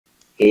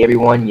Hey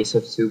everyone,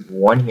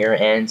 YusufTube1 here,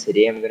 and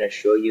today I'm going to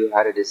show you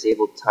how to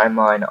disable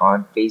timeline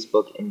on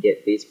Facebook and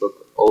get Facebook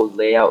old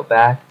layout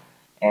back.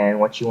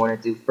 And what you want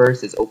to do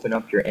first is open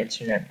up your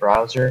internet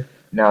browser.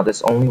 Now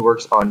this only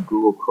works on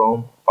Google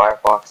Chrome,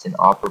 Firefox, and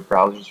Opera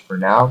browsers for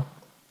now.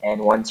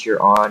 And once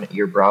you're on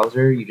your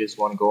browser, you just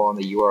want to go on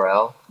the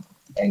URL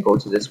and go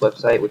to this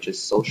website, which is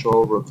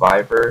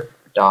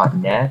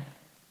socialreviver.net.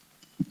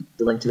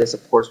 The link to this,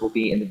 of course, will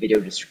be in the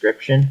video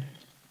description.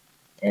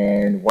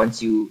 And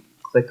once you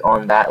click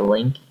on that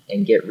link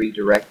and get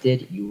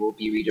redirected, you will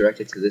be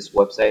redirected to this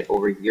website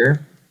over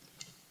here.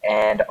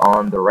 And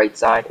on the right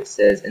side it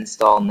says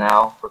install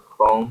now for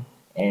Chrome,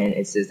 and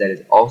it says that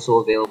it's also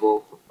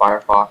available for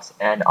Firefox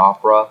and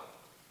Opera.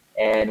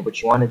 And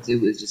what you want to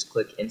do is just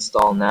click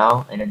install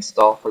now and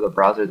install for the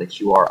browser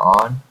that you are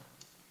on.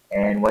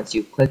 And once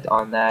you've clicked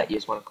on that, you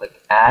just want to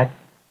click add.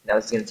 Now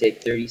it's going to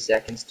take 30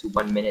 seconds to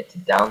 1 minute to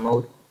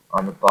download.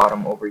 On the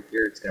bottom over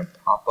here it's going to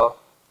pop up.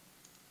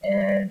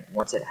 And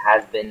once it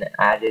has been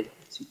added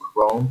to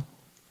Chrome,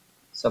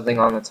 something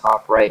on the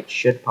top right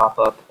should pop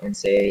up and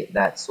say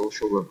that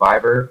Social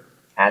Reviver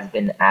has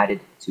been added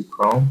to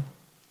Chrome.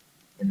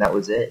 And that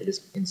was it. It is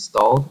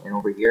installed, and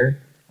over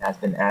here it has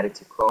been added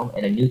to Chrome,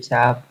 and a new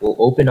tab will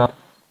open up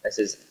that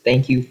says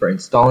thank you for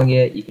installing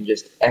it. You can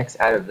just X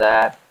out of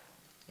that,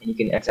 and you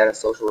can X out of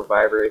Social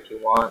Reviver if you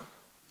want.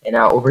 And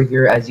now over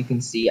here, as you can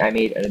see, I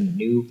made a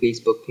new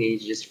Facebook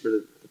page just for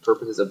the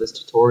purposes of this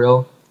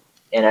tutorial.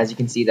 And as you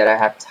can see that I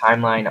have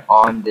timeline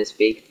on this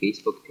fake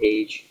Facebook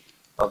page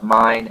of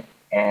mine,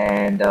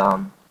 and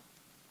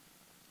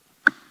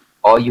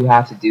all you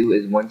have to do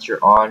is once you're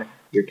on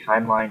your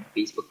timeline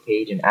Facebook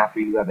page and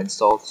after you have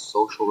installed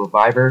Social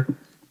Reviver,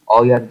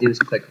 all you have to do is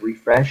click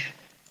refresh,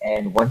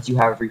 and once you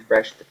have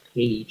refreshed the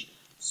page,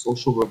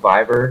 Social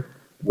Reviver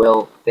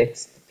will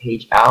fix the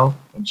page out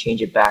and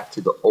change it back to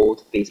the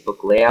old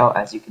Facebook layout.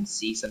 As you can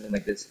see, something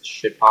like this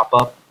should pop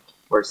up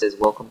where it says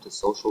welcome to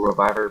Social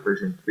Reviver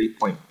version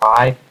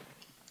 3.5,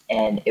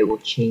 and it will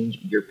change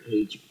your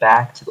page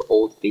back to the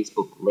old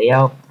Facebook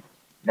layout.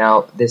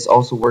 Now this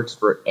also works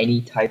for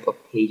any type of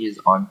pages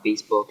on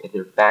Facebook. If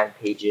they're fan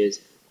pages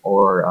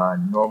or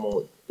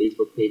normal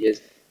Facebook pages,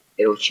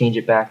 it'll change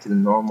it back to the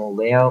normal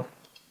layout.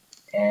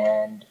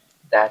 And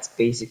that's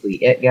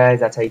basically it, guys.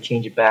 That's how you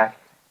change it back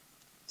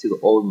to the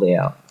old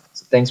layout.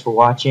 So thanks for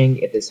watching.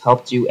 If this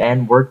helped you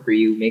and worked for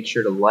you, make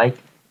sure to like,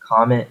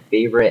 comment,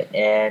 favorite,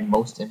 and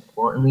most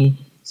importantly,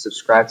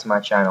 subscribe to my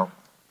channel.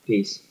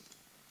 Peace.